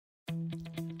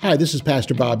Hi, this is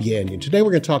Pastor Bob Yandian. Today we're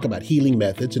going to talk about healing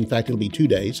methods. In fact, it'll be 2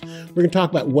 days. We're going to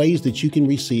talk about ways that you can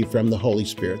receive from the Holy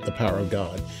Spirit, the power of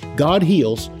God. God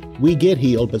heals, we get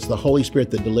healed, but it's the Holy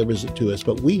Spirit that delivers it to us.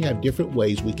 But we have different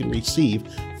ways we can receive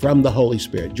from the Holy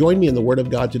Spirit. Join me in the Word of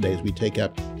God today as we take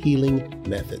up healing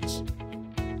methods.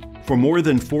 For more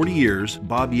than 40 years,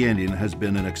 Bob Yandian has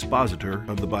been an expositor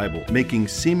of the Bible, making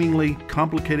seemingly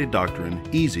complicated doctrine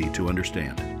easy to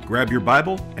understand. Grab your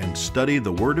Bible and study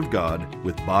the Word of God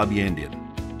with Bob Yandian.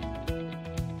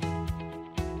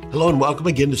 Hello and welcome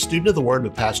again to Student of the Word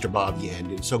with Pastor Bob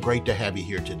Yandian. So great to have you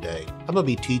here today. I'm going to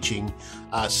be teaching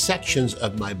sections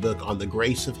of my book on the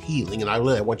grace of healing, and I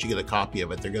want you to get a copy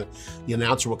of it. The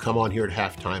announcer will come on here at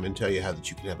halftime and tell you how that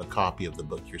you can have a copy of the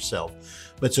book yourself.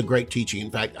 But it's a great teaching.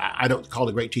 In fact, I don't call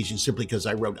it a great teaching simply because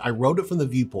I wrote it from the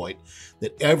viewpoint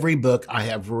that every book I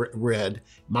have read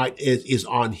is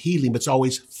on healing, but it's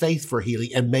always faith for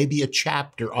healing and maybe a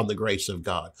chapter on the grace of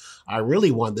God. I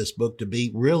really want this book to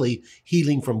be really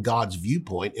healing from God's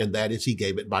viewpoint, and that is He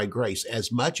gave it by grace.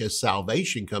 As much as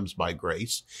salvation comes by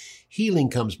grace, healing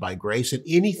comes by grace, and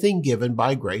anything given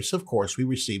by grace, of course, we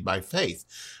receive by faith.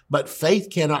 But faith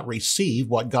cannot receive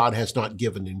what God has not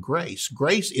given in grace.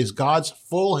 Grace is God's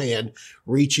full hand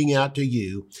reaching out to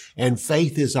you, and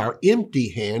faith is our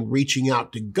empty hand reaching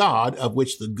out to God, of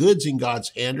which the goods in God's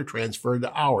hand are transferred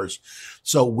to ours.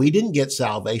 So we didn't get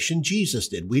salvation, Jesus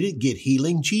did. We didn't get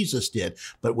healing, Jesus did.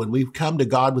 But when we come to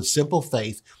God with simple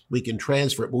faith, we can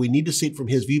transfer it. But we need to see it from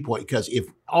His viewpoint, because if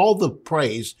all the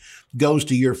praise goes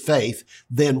to your faith,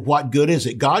 then what good is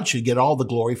it? God should get all the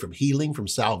glory from healing, from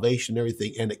salvation,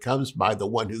 everything. And it comes by the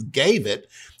one who gave it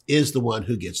is the one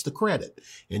who gets the credit.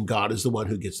 And God is the one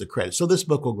who gets the credit. So this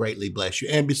book will greatly bless you.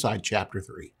 And beside chapter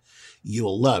 3.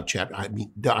 You'll love I'm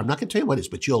not going to tell you what it is,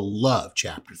 but you'll love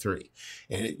chapter 3.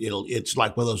 And it's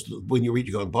like one of those, when you read,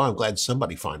 you're going, boy, I'm glad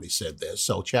somebody finally said this.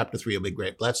 So chapter 3 will be a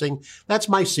great blessing. That's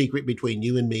my secret between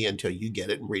you and me until you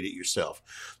get it and read it yourself.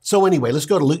 So anyway, let's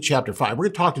go to Luke chapter 5. We're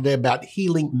going to talk today about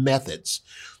healing methods.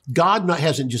 God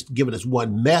hasn't just given us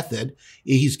one method.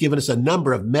 He's given us a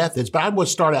number of methods. But I want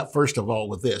to start out first of all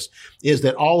with this, is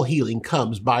that all healing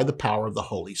comes by the power of the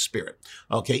Holy Spirit.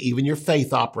 Okay, even your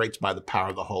faith operates by the power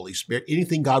of the Holy Spirit.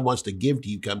 Anything God wants to give to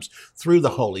you comes through the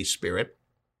Holy Spirit.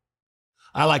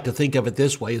 I like to think of it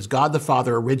this way, as God the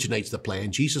Father originates the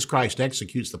plan, Jesus Christ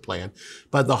executes the plan,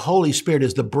 but the Holy Spirit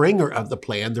is the bringer of the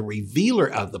plan, the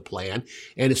revealer of the plan,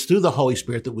 and it's through the Holy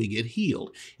Spirit that we get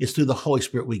healed. It's through the Holy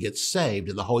Spirit we get saved,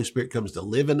 and the Holy Spirit comes to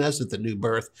live in us at the new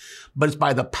birth. But it's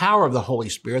by the power of the Holy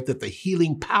Spirit that the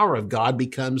healing power of God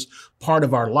becomes part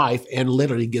of our life and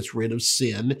literally gets rid of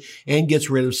sin and gets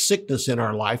rid of sickness in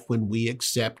our life when we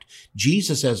accept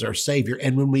Jesus as our Savior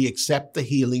and when we accept the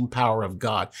healing power of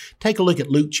God. Take a look at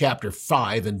Luke chapter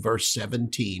 5 and verse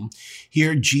 17.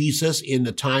 Here, Jesus, in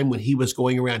the time when He was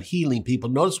going around healing people,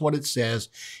 notice what it says.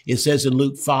 It says in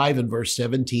Luke 5 and verse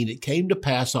 17, it came to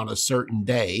pass on a certain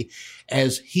day,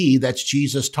 as He, that's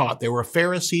Jesus, taught, there were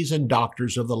Pharisees and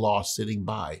doctors of the law sitting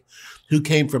by, who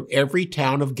came from every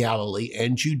town of Galilee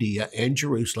and Judea and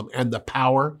Jerusalem, and the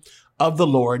power of the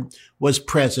Lord was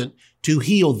present to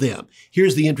heal them.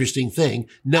 Here's the interesting thing.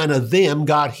 None of them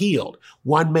got healed.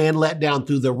 One man let down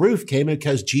through the roof came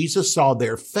because Jesus saw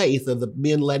their faith of the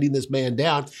men letting this man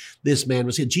down. This man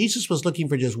was healed. Jesus was looking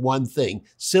for just one thing,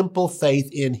 simple faith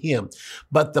in Him.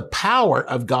 But the power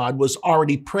of God was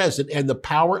already present, and the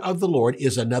power of the Lord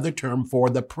is another term for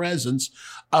the presence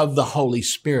of the Holy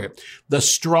Spirit. The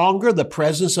stronger the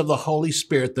presence of the Holy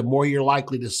Spirit, the more you're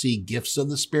likely to see gifts of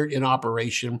the Spirit in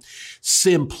operation,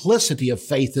 simplicity of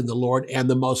faith in the Lord, and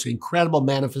the most incredible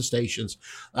manifestations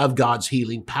of God's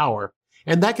healing power.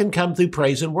 And that can come through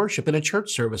praise and worship in a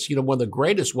church service. You know, one of the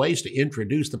greatest ways to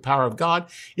introduce the power of God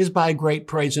is by a great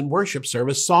praise and worship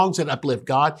service, songs that uplift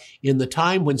God. In the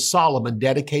time when Solomon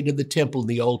dedicated the temple in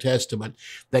the Old Testament,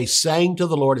 they sang to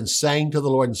the Lord and sang to the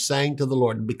Lord and sang to the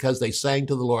Lord. And because they sang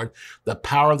to the Lord, the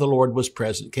power of the Lord was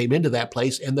present, came into that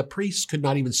place, and the priests could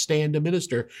not even stand to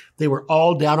minister. They were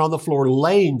all down on the floor,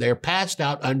 laying there, passed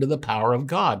out under the power of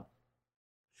God.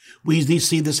 We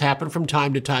see this happen from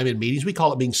time to time in meetings. We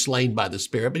call it being slain by the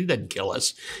Spirit, but He doesn't kill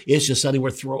us. It's just something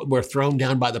we're thrown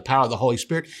down by the power of the Holy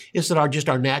Spirit. It's that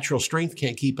our natural strength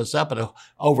can't keep us up, and an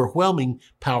overwhelming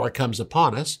power comes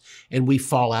upon us, and we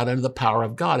fall out under the power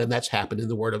of God. And that's happened in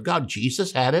the Word of God.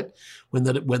 Jesus had it when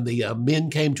the men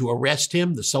came to arrest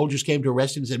Him. The soldiers came to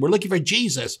arrest Him and said, "We're looking for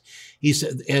Jesus." He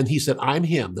said, "I'm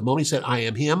Him." The moment He said, "I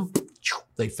am Him,"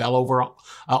 they fell over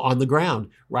on the ground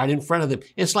right in front of them.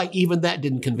 It's like even that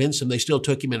didn't convince them. They still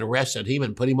took Him and arrested Him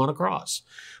and put Him on a cross.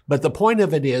 But the point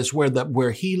of it is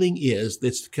where healing is,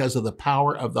 it's because of the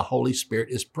power of the Holy Spirit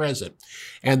is present.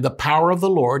 And the power of the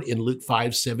Lord in Luke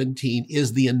 5:17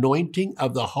 is the anointing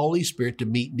of the Holy Spirit to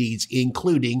meet needs,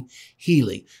 including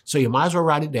healing. So you might as well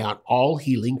write it down. All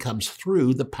healing comes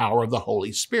through the power of the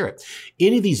Holy Spirit.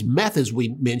 Any of these methods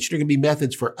we mentioned are going to be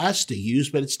methods for us to use,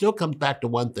 but it still comes back to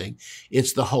one thing.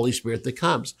 It's the Holy Spirit that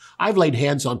comes. I've laid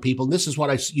hands on people, and this is what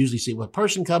I usually see. When a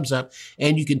person comes up,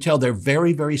 and you can tell they're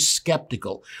very, very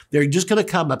skeptical. They're just going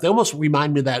to come up. They almost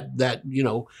remind me of that,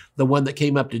 the one that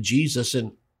came up to Jesus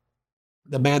and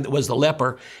the man that was the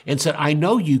leper and said, I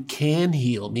know you can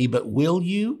heal me, but will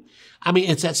you? I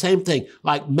mean, it's that same thing.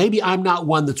 Like, maybe I'm not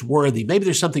one that's worthy. Maybe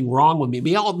there's something wrong with me.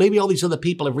 Maybe all these other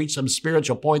people have reached some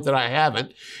spiritual point that I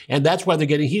haven't, and that's why they're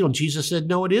getting healed. And Jesus said,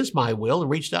 no, it is my will,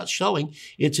 and reached out showing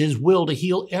it's his will to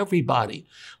heal everybody.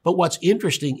 But what's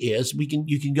interesting is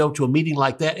you can go to a meeting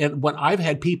like that, and when I've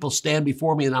had people stand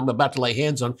before me and I'm about to lay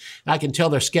hands on, and I can tell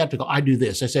they're skeptical, I do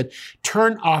this. I said,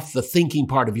 turn off the thinking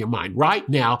part of your mind. Right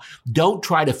now, don't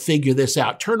try to figure this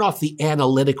out. Turn off the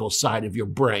analytical side of your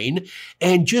brain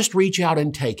and just reach out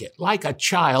and take it. Like a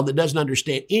child that doesn't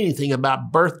understand anything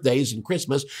about birthdays and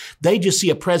Christmas, they just see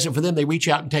a present for them. They reach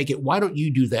out and take it. Why don't you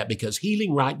do that? Because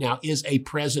healing right now is a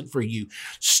present for you.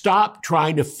 Stop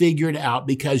trying to figure it out,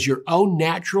 because your own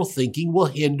natural thinking will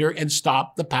hinder and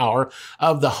stop the power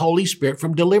of the Holy Spirit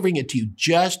from delivering it to you.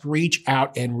 Just reach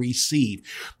out and receive.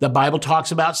 The Bible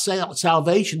talks about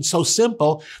salvation so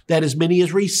simple that as many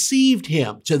as received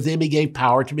him, to them he gave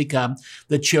power to become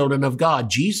the children of God.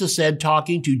 Jesus said,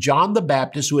 talking to John the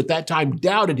Baptist, who at that time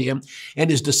doubted him, and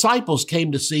his disciples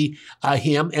came to see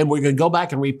him, and we're going to go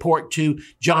back and report to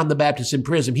John the Baptist in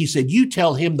prison. He said, you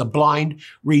tell him the blind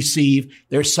receive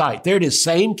their sight. There it is,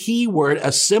 same key word,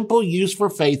 a simple use for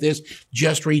faith is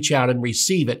just reach out and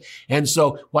receive it. And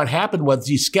so what happened was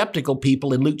these skeptical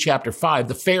people in Luke chapter 5,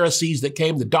 the Pharisees that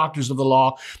came, the doctors of the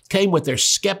law, came with their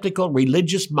skeptical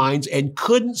religious minds and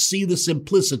couldn't see the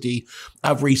simplicity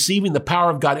of receiving the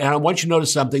power of God. And I want you to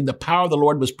notice something. The power of the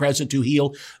Lord was present to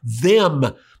heal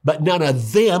them, but none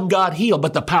of them got healed,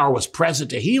 but the power was present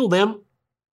to heal them.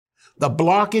 The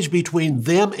blockage between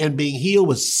them and being healed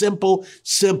was simple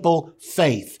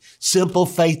faith. Simple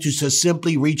faith to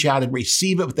simply reach out and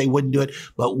receive it, but they wouldn't do it.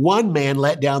 But one man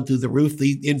let down through the roof.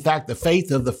 In fact, the faith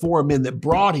of the four men that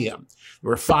brought him, there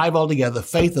were five altogether, the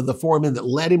faith of the four men that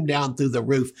let him down through the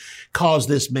roof caused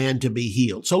this man to be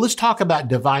healed. So let's talk about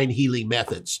divine healing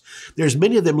methods. There's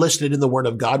many of them listed in the Word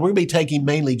of God. We're going to be taking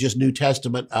mainly just New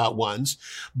Testament ones,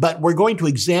 but we're going to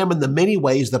examine the many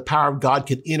ways the power of God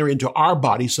can enter into our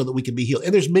body so that we can be healed.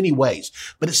 And there's many ways,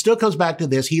 but it still comes back to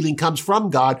this. Healing comes from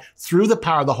God through the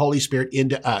power of the Holy Spirit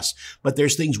into us. But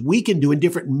there's things we can do and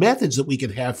different methods that we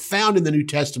can have found in the New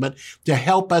Testament to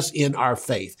help us in our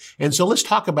faith. And so let's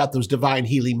talk about those divine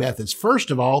healing methods.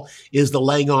 First of all is the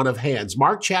laying on of hands.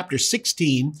 Mark chapter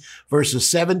 16, verses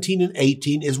 17 and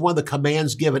 18 is one of the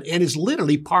commands given and is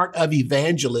literally part of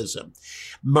evangelism.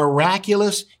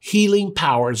 Miraculous healing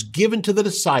powers given to the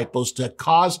disciples to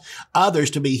cause others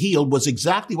to be healed was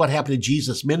exactly what happened in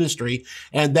Jesus' ministry.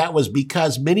 And that was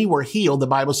because many were healed, the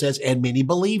Bible says, and many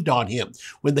believed on him.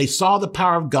 When they saw the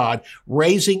power of God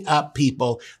raising up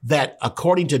people that,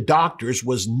 according to doctors,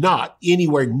 was not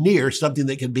anywhere near something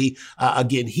that could be,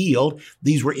 again, healed.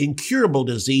 These were incurable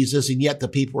diseases, and yet the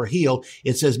people were healed.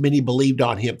 It says many believed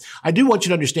on him. I do want you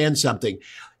to understand something.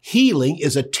 Healing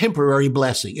is a temporary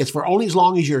blessing. It's for only as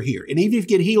long as you're here. And even if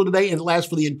you get healed today and it lasts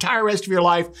for the entire rest of your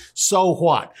life, so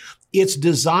what? It's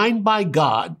designed by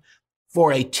God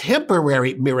for a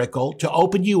temporary miracle to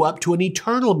open you up to an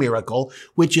eternal miracle,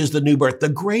 which is the new birth. The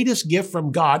greatest gift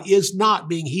from God is not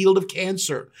being healed of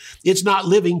cancer. It's not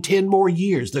living 10 more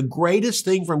years. The greatest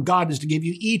thing from God is to give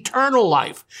you eternal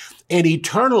life. And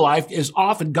eternal life is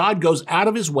often God goes out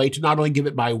of his way to not only give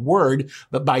it by word,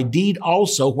 but by deed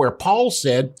also, where Paul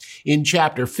said in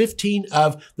chapter 15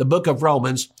 of the book of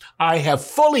Romans, I have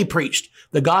fully preached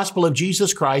the gospel of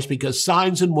Jesus Christ because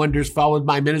signs and wonders followed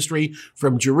my ministry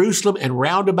from Jerusalem and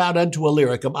round about unto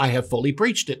Illyricum. I have fully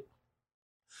preached it.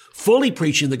 Fully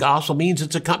preaching the gospel means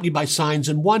it's accompanied by signs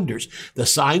and wonders. The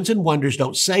signs and wonders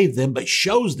don't save them, but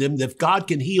shows them that if God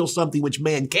can heal something which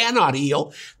man cannot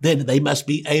heal, then they must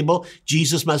be able,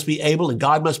 Jesus must be able, and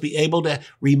God must be able to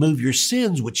remove your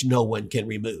sins, which no one can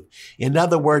remove. In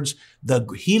other words, the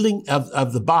healing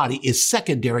of the body is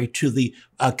secondary to the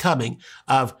coming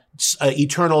of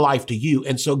eternal life to you.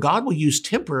 And so God will use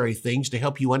temporary things to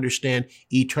help you understand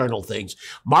eternal things.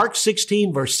 Mark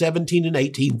 16, verse 17 and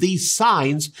 18, these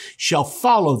signs shall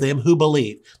follow them who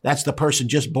believe. That's the person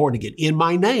just born again. In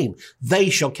my name, they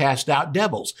shall cast out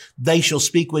devils. They shall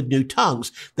speak with new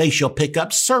tongues. They shall pick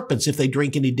up serpents. If they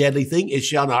drink any deadly thing, it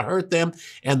shall not hurt them.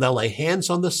 And they'll lay hands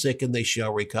on the sick and they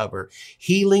shall recover.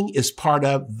 Healing is part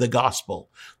of the gospel,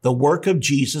 the work of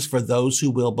Jesus for those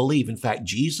who will believe. In fact,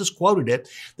 Jesus quoted it,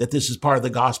 that this is part of the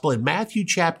gospel. In Matthew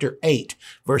chapter 8,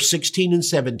 verse 16 and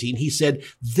 17, he said,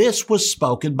 this was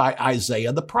spoken by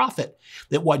Isaiah the prophet,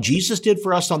 that what Jesus did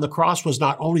for us on the cross was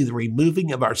not only the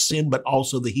removing of our sin, but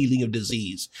also the healing of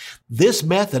disease. This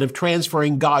method of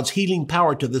transferring God's healing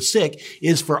power to the sick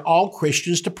is for all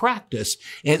Christians to practice.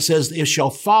 And it says, it shall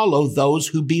follow those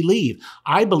who believe.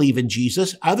 I believe in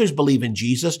Jesus. Others believe in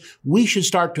Jesus. We should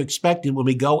start to expect it when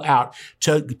we go out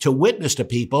to witness to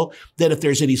people, that if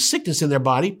there's any sickness in their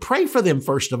body, pray for them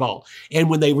first of all. And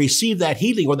when they receive that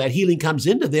healing, or that healing comes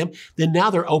into them, then now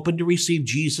they're open to receive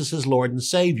Jesus as Lord and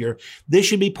Savior. This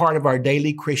should be part of our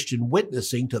daily Christian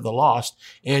witnessing to the lost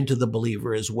and to the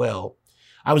believer as well.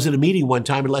 I was in a meeting one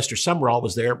time, and Lester Summerall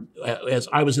was there. As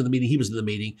I was in the meeting, he was in the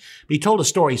meeting. But he told a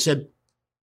story. He said,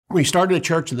 when he started a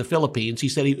church in the Philippines, he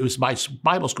said it was by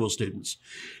Bible school students.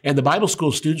 And the Bible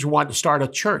school students were wanting to start a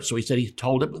church. So he said, he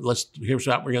told them, here's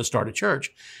how we're going to start a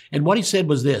church. And what he said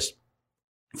was this: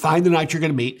 find the night you're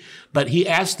going to meet. But he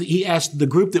asked the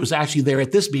group that was actually there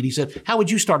at this meeting, he said, how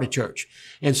would you start a church?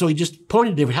 And so he just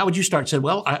pointed to him, how would you start? Said,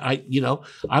 well,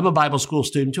 I'm a Bible school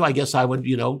student too. I guess I would,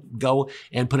 go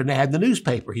and put an ad in the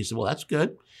newspaper. He said, well, that's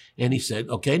good. And he said,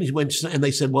 okay. And he went, and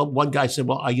they said, well, one guy said,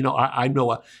 well, I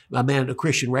know a man at a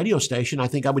Christian radio station. I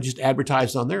think I would just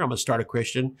advertise on there. I'm going to start a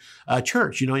Christian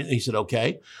church, And he said,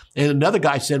 okay. And another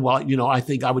guy said, well, I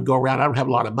think I would go around. I don't have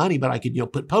a lot of money, but I could,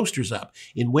 put posters up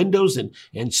in windows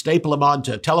and staple them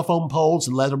onto telephone poles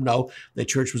and let them know that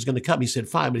church was going to come. He said,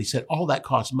 fine. But he said, all that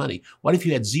costs money. What if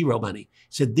you had zero money?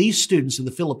 He said, these students in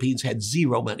the Philippines had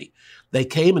zero money. They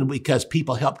came, and because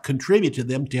people helped contribute to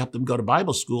them to help them go to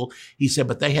Bible school, he said,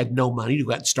 but they had no money to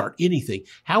go out and start anything.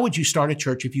 How would you start a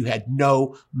church if you had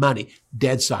no money?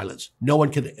 Dead silence. No one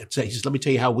could say. He says, let me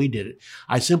tell you how we did it.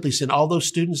 I simply sent all those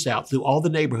students out through all the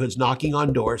neighborhoods knocking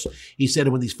on doors. He said,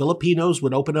 and when these Filipinos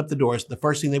would open up the doors, the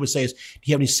first thing they would say is, do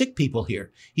you have any sick people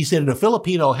here? He said, in a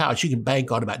Filipino house, you can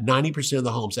bank on about 90% of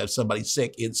the homes have somebody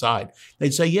sick inside.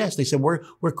 They'd say, yes. They said,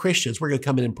 we're Christians. We're going to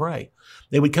come in and pray.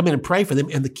 They would come in and pray for them,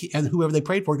 and whoever they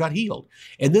prayed for got healed.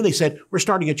 And then they said, we're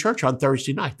starting a church on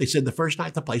Thursday night. They said the first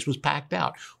night the place was packed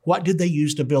out. What did they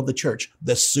use to build the church?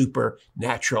 The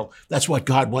supernatural. That's what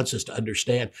God wants us to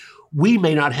understand. We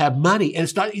may not have money, and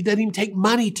it doesn't even take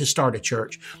money to start a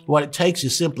church. What it takes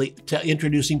is simply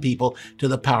introducing people to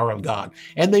the power of God.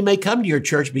 And they may come to your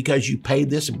church because you paid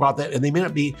this and brought that, and they may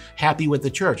not be happy with the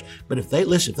church. But if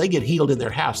they get healed in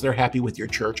their house, they're happy with your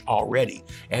church already,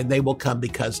 and they will come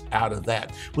because out of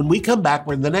that. When we come back,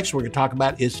 the next we're going to talk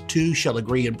about is two shall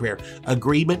agree in prayer.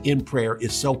 Agreement in prayer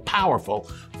is so powerful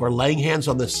for laying hands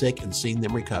on the sick and seeing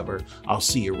them recover. I'll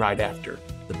see you right after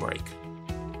the break.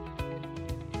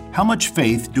 How much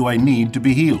faith do I need to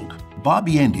be healed? Bob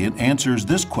Yandian answers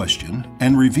this question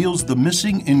and reveals the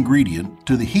missing ingredient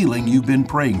to the healing you've been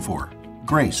praying for: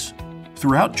 grace.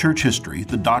 Throughout church history,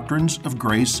 the doctrines of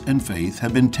grace and faith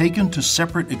have been taken to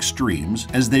separate extremes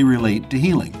as they relate to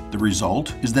healing. The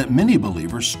result is that many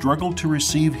believers struggle to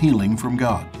receive healing from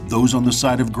God. Those on the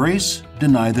side of grace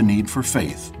deny the need for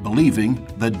faith, believing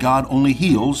that God only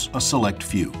heals a select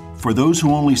few. For those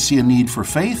who only see a need for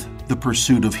faith, the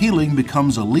pursuit of healing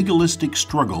becomes a legalistic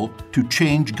struggle to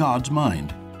change God's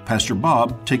mind. Pastor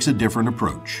Bob takes a different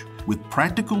approach, with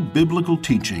practical biblical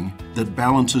teaching that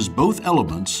balances both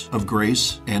elements of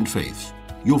grace and faith.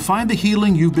 You'll find the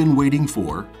healing you've been waiting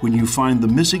for when you find the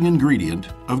missing ingredient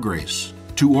of grace.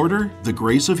 To order The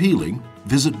Grace of Healing,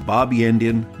 visit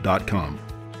bobyandian.com.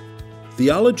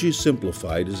 Theology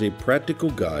Simplified is a practical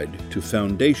guide to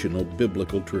foundational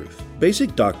biblical truth.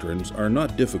 Basic doctrines are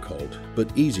not difficult,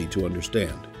 but easy to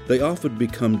understand. They often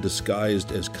become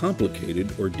disguised as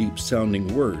complicated or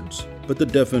deep-sounding words, but the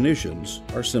definitions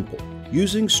are simple.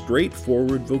 Using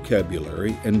straightforward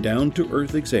vocabulary and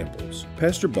down-to-earth examples,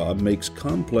 Pastor Bob makes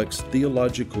complex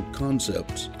theological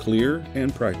concepts clear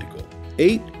and practical.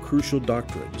 8 crucial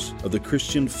doctrines of the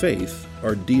Christian faith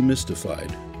are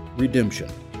demystified: redemption,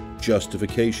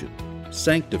 justification,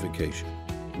 sanctification,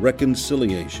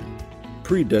 reconciliation,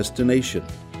 predestination,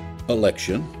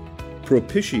 election,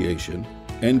 propitiation,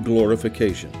 and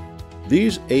glorification.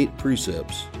 These 8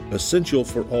 precepts, essential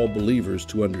for all believers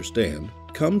to understand,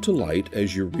 come to light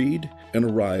as you read and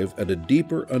arrive at a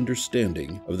deeper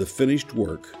understanding of the finished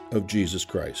work of Jesus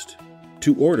Christ.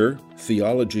 To order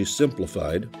Theology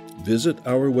Simplified, visit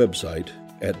our website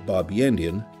at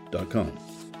bobyandian.com.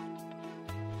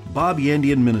 Bob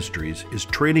Yandian Ministries is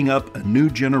training up a new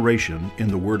generation in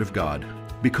the Word of God.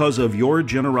 Because of your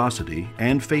generosity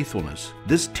and faithfulness,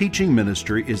 this teaching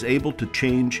ministry is able to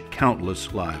change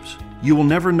countless lives. You will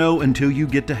never know until you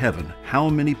get to heaven how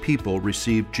many people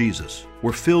received Jesus,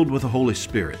 were filled with the Holy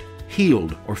Spirit,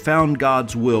 healed, or found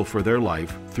God's will for their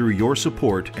life through your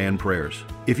support and prayers.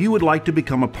 If you would like to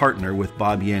become a partner with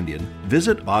Bob Yandian,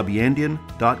 visit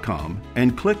bobyandian.com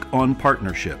and click on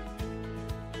Partnership.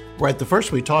 Right, the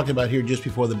first we talked about here just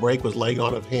before the break was laying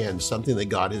on of hands, something that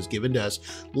God has given to us.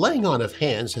 Laying on of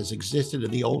hands has existed in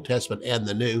the Old Testament and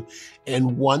the New,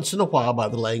 and once in a while by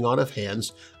the laying on of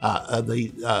hands,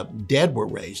 the dead were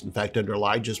raised. In fact, under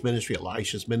Elijah's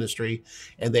ministry,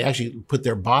 and they actually put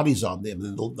their bodies on them.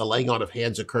 And the laying on of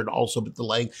hands occurred also, but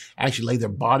actually laid their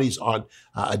bodies on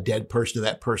a dead person, and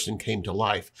that person came to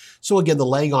life. So again, the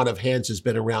laying on of hands has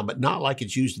been around, but not like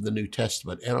it's used in the New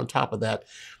Testament. And on top of that,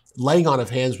 laying on of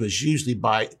hands was usually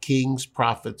by kings,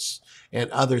 prophets,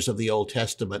 and others of the Old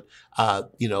Testament,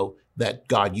 that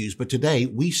God used. But today,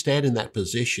 we stand in that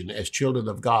position as children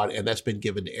of God, and that's been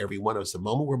given to every one of us. The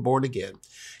moment we're born again,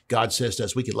 God says to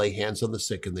us, we can lay hands on the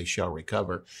sick and they shall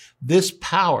recover. This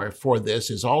power for this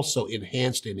is also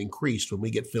enhanced and increased when we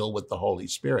get filled with the Holy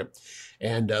Spirit.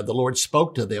 And the Lord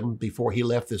spoke to them before he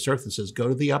left this earth and says, go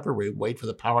to the upper room, wait for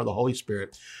the power of the Holy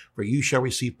Spirit, for you shall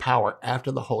receive power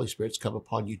after the Holy Spirit's come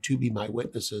upon you to be my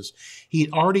witnesses. He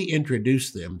had already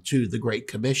introduced them to the Great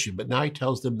Commission, but now he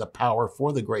tells them the power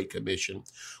for the Great Commission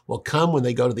will come when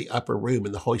they go to the upper room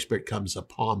and the Holy Spirit comes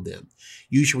upon them.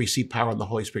 You shall receive power and the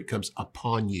Holy Spirit comes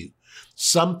upon you.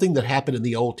 Something that happened in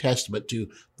the Old Testament to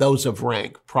those of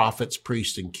rank, prophets,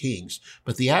 priests, and kings.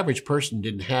 But the average person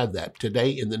didn't have that. Today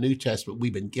in the New Testament,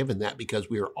 we've been given that because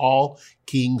we are all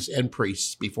kings and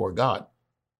priests before God.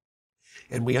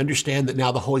 And we understand that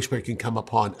now the Holy Spirit can come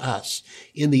upon us.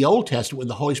 In the Old Testament, when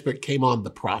the Holy Spirit came on the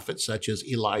prophets, such as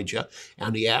Elijah,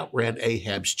 and he outran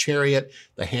Ahab's chariot,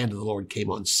 the hand of the Lord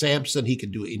came on Samson. He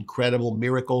could do incredible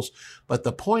miracles. But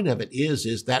the point of it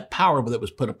is that power that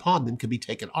was put upon them could be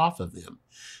taken off of them.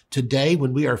 Today,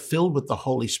 when we are filled with the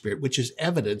Holy Spirit, which is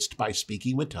evidenced by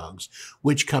speaking with tongues,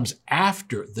 which comes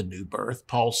after the new birth,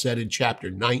 Paul said in chapter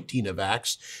 19 of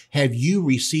Acts, have you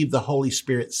received the Holy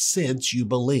Spirit since you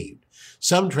believed?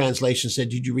 Some translations said,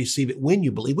 did you receive it when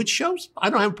you believe? Which shows,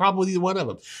 I don't have a problem with either one of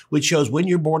them, which shows when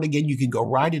you're born again, you can go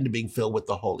right into being filled with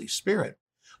the Holy Spirit.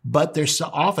 But there's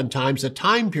oftentimes a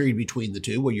time period between the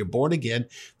two where you're born again,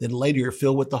 then later you're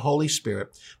filled with the Holy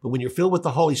Spirit. But when you're filled with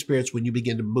the Holy Spirit, it's when you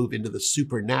begin to move into the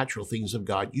supernatural things of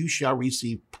God. You shall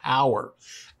receive power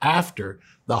after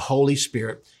the Holy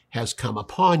Spirit has come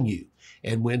upon you.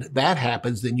 And when that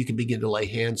happens, then you can begin to lay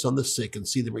hands on the sick and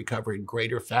see them recover in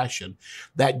greater fashion.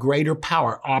 That greater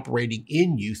power operating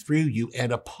in you, through you,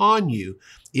 and upon you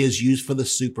is used for the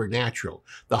supernatural.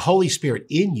 The Holy Spirit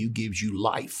in you gives you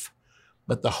life,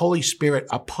 but the Holy Spirit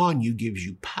upon you gives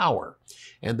you power.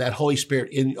 And that Holy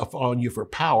Spirit upon you for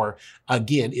power,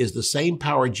 again, is the same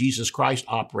power Jesus Christ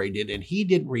operated, and he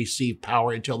didn't receive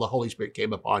power until the Holy Spirit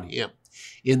came upon him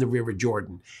in the River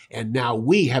Jordan. And now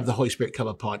we have the Holy Spirit come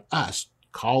upon us,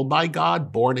 called by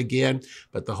God, born again,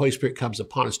 but the Holy Spirit comes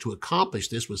upon us to accomplish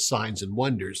this with signs and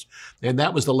wonders. And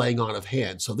that was the laying on of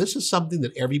hands. So this is something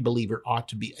that every believer ought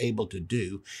to be able to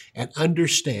do and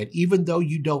understand, even though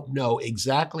you don't know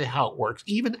exactly how it works.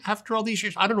 Even after all these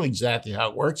years, I don't know exactly how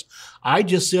it works. I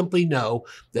just simply know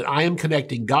that I am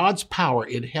connecting God's power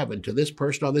in heaven to this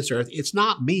person on this earth. It's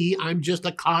not me. I'm just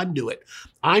a conduit.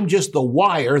 I'm just the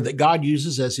wire that God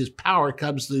uses as his power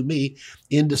comes through me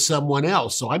into someone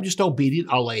else. So I'm just obedient.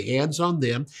 I'll lay hands on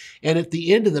them. And at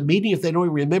the end of the meeting, if they don't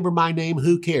even remember my name,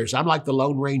 who cares? I'm like the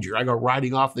Lone Ranger. I go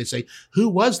riding off and they say, who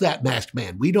was that masked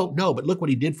man? We don't know, but look what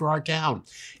he did for our town.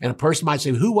 And a person might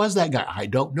say, who was that guy? I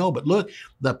don't know, but look,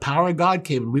 the power of God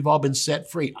came and we've all been set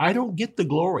free. I don't get the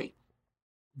glory.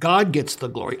 God gets the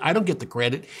glory. I don't get the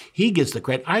credit. He gets the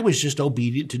credit. I was just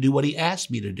obedient to do what he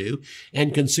asked me to do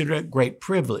and consider it great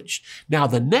privilege. Now,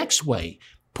 the next way,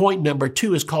 point number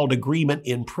 2 is called agreement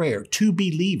in prayer. Two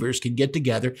believers can get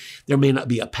together. There may not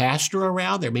be a pastor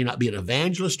around. There may not be an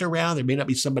evangelist around. There may not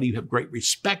be somebody you have great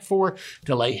respect for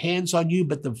to lay hands on you.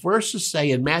 But the verses say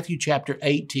in Matthew chapter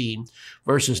 18,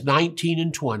 verses 19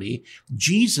 and 20,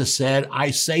 Jesus said,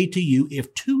 I say to you,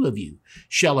 if two of you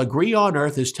shall agree on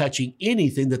earth as touching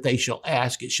anything that they shall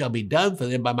ask, it shall be done for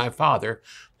them by my Father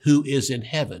who is in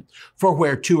heaven. For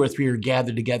where two or three are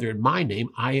gathered together in my name,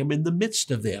 I am in the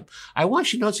midst of them. I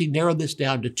want you to notice he narrowed this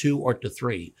down to 2 or to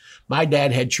 3. My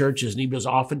dad had churches, and he was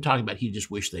often talking about he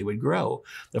just wished they would grow.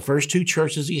 The first 2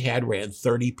 churches he had ran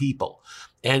 30 people.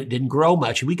 And it didn't grow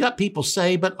much. We got people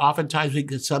saved, but oftentimes we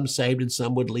get some saved and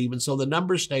some would leave. And so the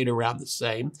numbers stayed around the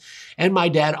same. And my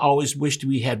dad always wished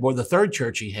we had more. The third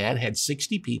church he had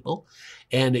 60 people.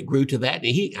 And it grew to that. And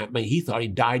he thought he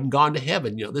died and gone to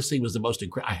heaven. You know, this thing was the most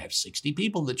incredible. I have 60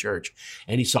 people in the church.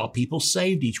 And he saw people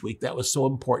saved each week. That was so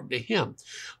important to him.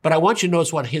 But I want you to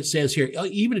notice what it says here.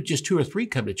 Even if just 2 or 3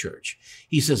 come to church,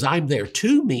 he says, I'm there.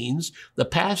 2 means the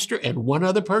pastor and one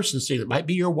other person. See, it might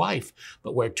be your wife,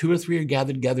 but where 2 or 3 are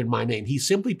gathered together in my name. He's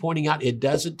simply pointing out it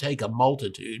doesn't take a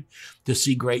multitude to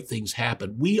see great things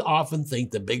happen. We often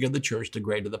think the bigger the church, the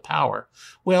greater the power.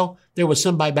 Well, there was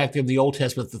somebody back there in the Old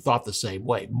Testament that thought the same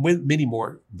way, many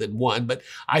more than one, but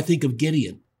I think of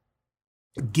Gideon.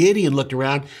 Gideon looked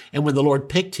around, and when the Lord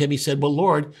picked him, he said, well,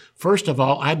 Lord, first of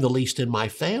all, I'm the least in my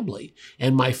family,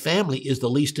 and my family is the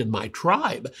least in my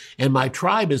tribe, and my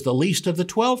tribe is the least of the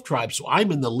 12 tribes. So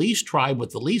I'm in the least tribe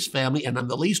with the least family, and I'm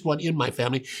the least one in my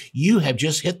family. You have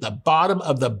just hit the bottom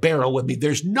of the barrel with me.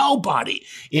 There's nobody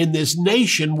in this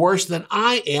nation worse than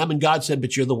I am. And God said,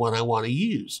 but you're the one I want to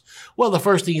use. Well, the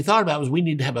first thing he thought about was we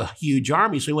need to have a huge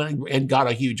army. So he went and got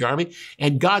a huge army.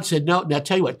 And God said, no, now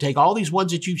tell you what, take all these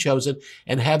ones that you've chosen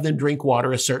and have them drink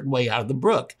water a certain way out of the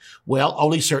brook. Well,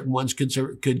 only certain ones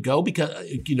could go because,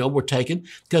 were taken,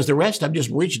 because the rest of them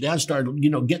just reached down and started,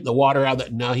 getting the water out of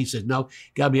that. No, he said, no,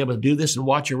 you got to be able to do this and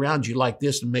watch around you like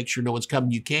this and make sure no one's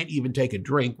coming. You can't even take a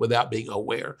drink without being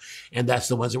aware. And that's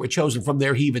the ones that were chosen. From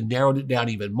there, he even narrowed it down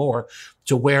even more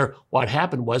to where what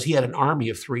happened was he had an army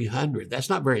of 300. That's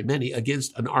not very many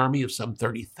against an army of some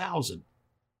 30,000.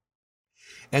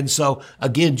 And so,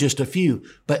 again, just a few.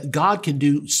 But God can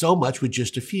do so much with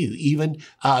just a few. Even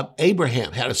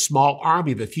Abraham had a small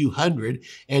army of a few hundred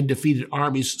and defeated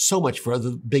armies so much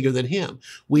further bigger than him.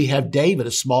 We have David,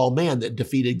 a small man that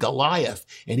defeated Goliath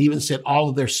and even sent all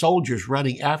of their soldiers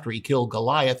running after he killed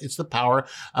Goliath. It's the power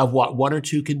of what 1 or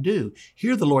 2 can do.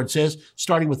 Here the Lord says,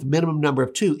 starting with the minimum number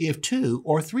of 2, if 2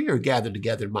 or 3 are gathered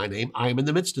together in my name, I am in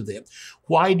the midst of them.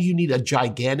 Why do you need a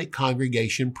gigantic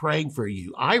congregation praying for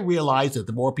you? I realize that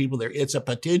the more people there, it's a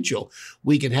potential.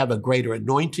 We can have a greater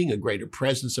anointing, a greater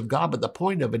presence of God. But the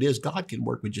point of it is God can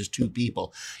work with just 2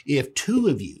 people. If 2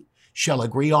 of you shall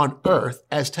agree on earth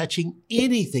as touching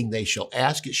anything they shall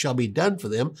ask, it shall be done for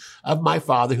them of my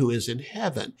Father who is in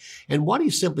heaven. And what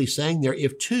he's simply saying there,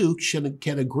 if 2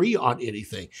 can agree on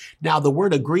anything. Now, the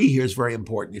word agree here is very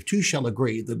important. If 2 shall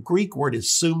agree, the Greek word is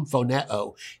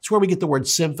symphoneo. It's where we get the word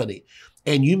symphony.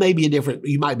 And you might be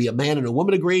a man and a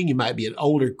woman agreeing. You might be an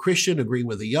older Christian agreeing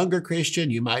with a younger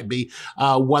Christian. You might be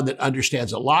one that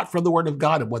understands a lot from the Word of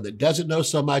God and one that doesn't know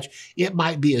so much. It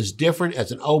might be as different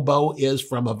as an oboe is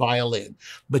from a violin.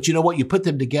 But you know what? You put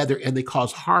them together and they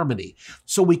cause harmony.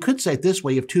 So we could say it this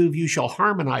way, if 2 of you shall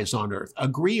harmonize on earth,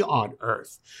 agree on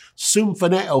earth,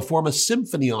 symphoneo, form a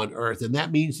symphony on earth. And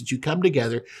that means that you come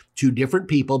together, 2 different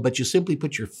people, but you simply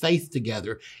put your faith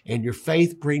together, and your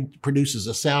faith produces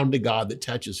a sound to God that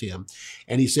touches him.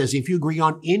 And he says, if you agree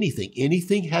on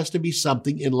anything has to be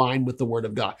something in line with the Word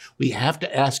of God. We have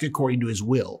to ask according to his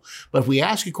will. But if we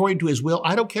ask according to his will,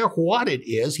 I don't care what it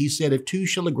is. He said, if 2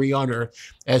 shall agree on earth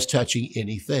as touching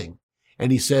anything.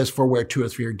 And he says, for where 2 or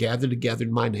 3 are gathered together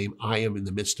in my name, I am in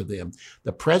the midst of them.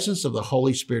 The presence of the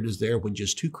Holy Spirit is there when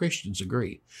just 2 Christians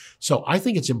agree. So I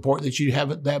think it's important that you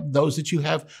have those that you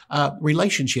have a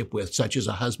relationship with, such as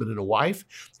a husband and a wife,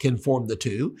 can form the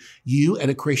 2. You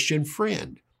and a Christian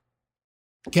friend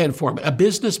can form a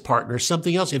business partner,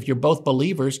 something else. If you're both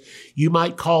believers, you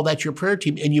might call that your prayer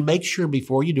team, and you make sure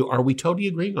before you do, are we totally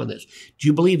agreeing on this? Do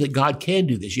you believe that God can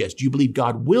do this? Yes. Do you believe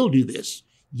God will do this?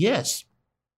 Yes.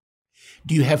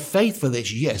 Do you have faith for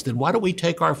this? Yes. Then why don't we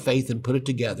take our faith and put it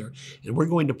together? And we're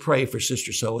going to pray for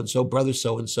sister so-and-so, brother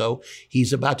so-and-so.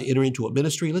 He's about to enter into a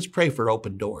ministry. Let's pray for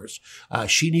open doors.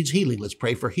 She needs healing. Let's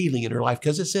pray for healing in her life,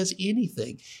 because it says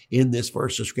anything in this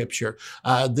verse of scripture.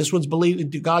 This one's believing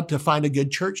to God to find a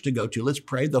good church to go to. Let's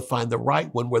pray they'll find the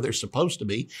right one where they're supposed to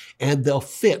be, and they'll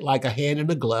fit like a hand in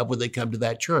a glove when they come to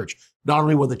that church. Not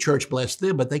only will the church bless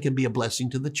them, but they can be a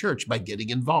blessing to the church by getting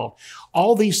involved.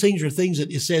 All these things are things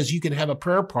that it says you can have a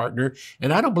prayer partner.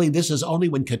 And I don't believe this is only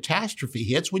when catastrophe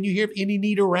hits, when you hear of any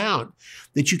need around,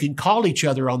 that you can call each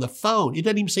other on the phone. It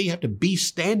doesn't even say you have to be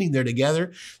standing there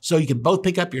together. So you can both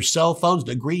pick up your cell phones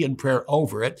and agree in prayer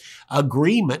over it.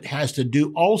 Agreement has to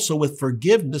do also with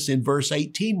forgiveness in verse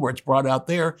 18, where it's brought out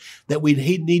there that we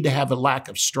need to have a lack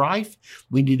of strife.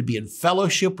 We need to be in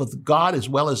fellowship with God as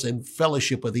well as in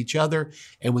fellowship with each other. other,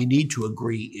 and we need to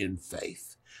agree in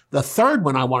faith. The third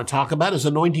one I want to talk about is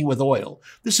anointing with oil.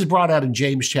 This is brought out in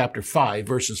James chapter 5,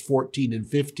 verses 14 and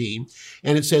 15.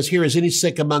 And it says, here, is any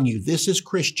sick among you? This is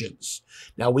Christians.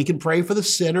 Now, we can pray for the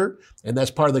sinner, and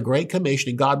that's part of the Great Commission,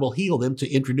 and God will heal them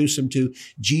to introduce them to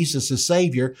Jesus as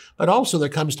Savior. But also there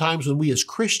comes times when we as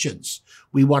Christians,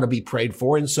 we want to be prayed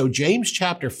for. And so James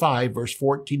chapter 5, verse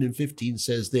 14 and 15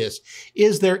 says this,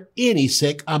 is there any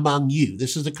sick among you?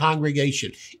 This is the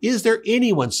congregation. Is there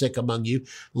anyone sick among you?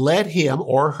 Let him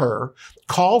or her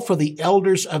call for the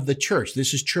elders of the church.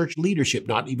 This is church leadership,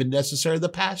 not even necessarily the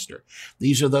pastor.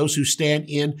 These are those who stand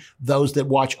in, those that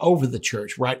watch over the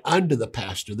church, right under the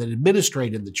pastor, that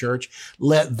administrate in the church.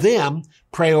 Let them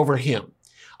pray over him,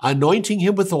 anointing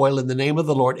him with oil in the name of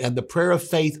the Lord, and the prayer of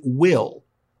faith will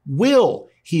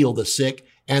heal the sick,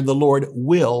 and the Lord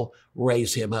will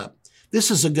raise him up. This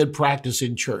is a good practice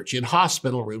in church, in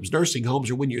hospital rooms, nursing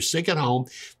homes, or when you're sick at home.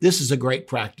 This is a great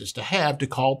practice to have, to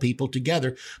call people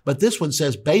together. But this one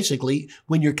says basically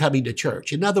when you're coming to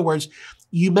church. In other words,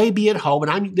 you may be at home,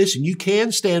 and listen, you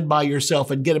can stand by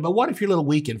yourself and get it, but what if you're a little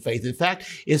weak in faith? In fact,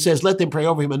 it says, let them pray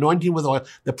over him, anointing with oil.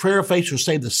 The prayer of faith will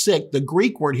save the sick. The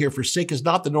Greek word here for sick is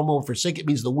not the normal word for sick. It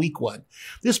means the weak one.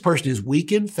 This person is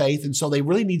weak in faith, and so they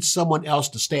really need someone else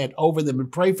to stand over them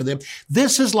and pray for them.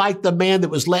 This is like the man that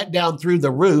was let down through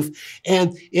the roof,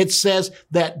 and it says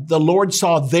that the Lord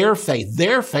saw their faith.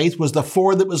 Their faith was the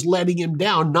four that was letting him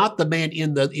down, not the man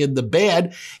in the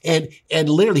bed, and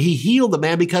literally he healed the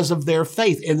man because of their faith.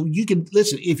 And you can,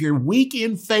 listen, if you're weak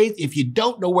in faith, if you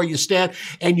don't know where you stand,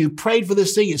 and you prayed for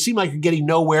this thing, it seemed like you're getting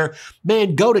nowhere,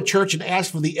 man, go to church and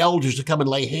ask for the elders to come and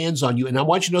lay hands on you. And I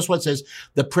want you to notice what it says,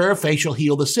 the prayer of faith shall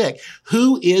heal the sick.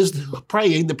 Who is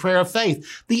praying the prayer of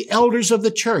faith? The elders of the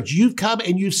church. You've come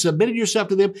and you've submitted yourself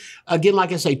to them. Again,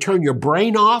 like I say, turn your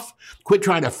brain off, quit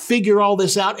trying to figure all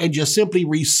this out, and just simply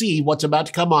receive what's about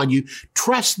to come on you.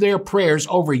 Trust their prayers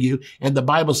over you. And the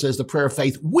Bible says the prayer of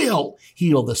faith will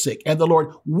heal the sick, and the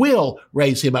Lord will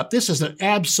raise him up. This is an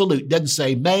absolute. It doesn't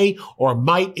say may or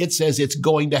might. It says it's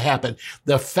going to happen.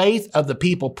 The faith of the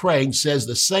people praying says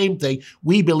the same thing.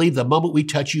 We believe the moment we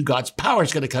touch you, God's power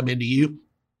is going to come into you,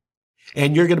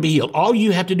 and you're going to be healed. All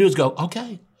you have to do is go,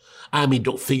 okay.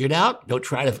 Don't figure it out. Don't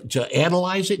try to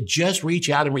analyze it. Just reach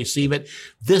out and receive it.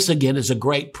 This, again, is a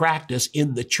great practice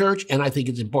in the church, and I think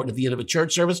it's important at the end of a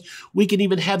church service. We can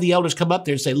even have the elders come up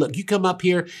there and say, look, you come up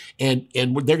here, and they're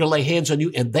going to lay hands on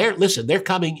you, and they're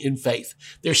coming in faith.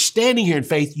 They're standing here in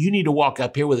faith. You need to walk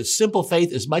up here with a simple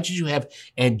faith as much as you have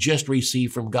and just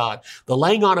receive from God. The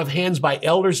laying on of hands by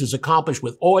elders is accomplished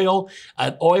with oil.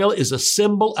 And oil is a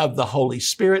symbol of the Holy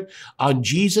Spirit on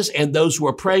Jesus and those who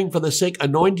are praying for the sick.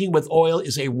 Anointing with oil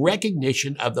is a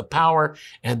recognition of the power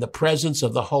and the presence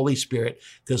of the Holy Spirit,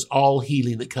 because all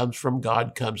healing that comes from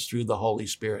God comes through the Holy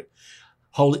Spirit.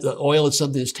 The oil is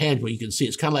something that's tangible. You can see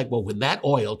it's kind of like, well, when that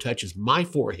oil touches my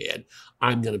forehead,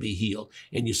 I'm going to be healed.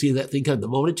 And you see that thing come, the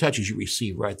moment it touches, you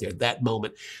receive right there, that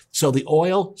moment. So the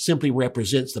oil simply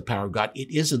represents the power of God.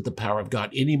 It isn't the power of God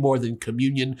any more than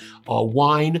communion or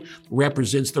wine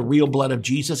represents the real blood of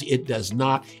Jesus. It does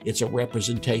not. It's a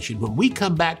representation. When we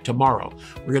come back tomorrow,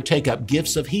 we're going to take up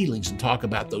gifts of healings and talk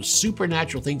about those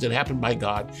supernatural things that happen by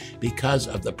God because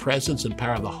of the presence and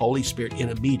power of the Holy Spirit in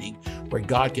a meeting where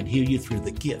God can heal you through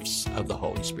the gifts of the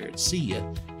Holy Spirit. See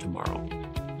you tomorrow.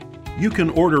 You can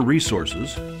order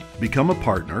resources, become a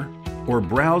partner, or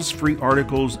browse free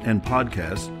articles and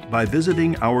podcasts by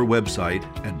visiting our website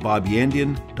at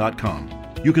bobyandian.com.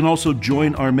 You can also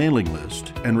join our mailing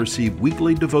list and receive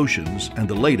weekly devotions and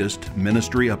the latest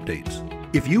ministry updates.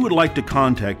 If you would like to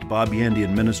contact Bob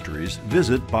Yandian Ministries,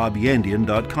 visit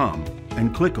bobyandian.com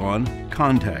and click on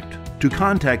Contact. To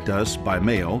contact us by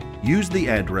mail, use the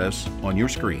address on your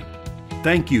screen.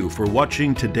 Thank you for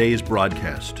watching today's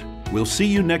broadcast. We'll see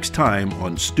you next time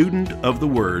on Student of the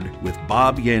Word with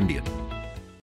Bob Yandian.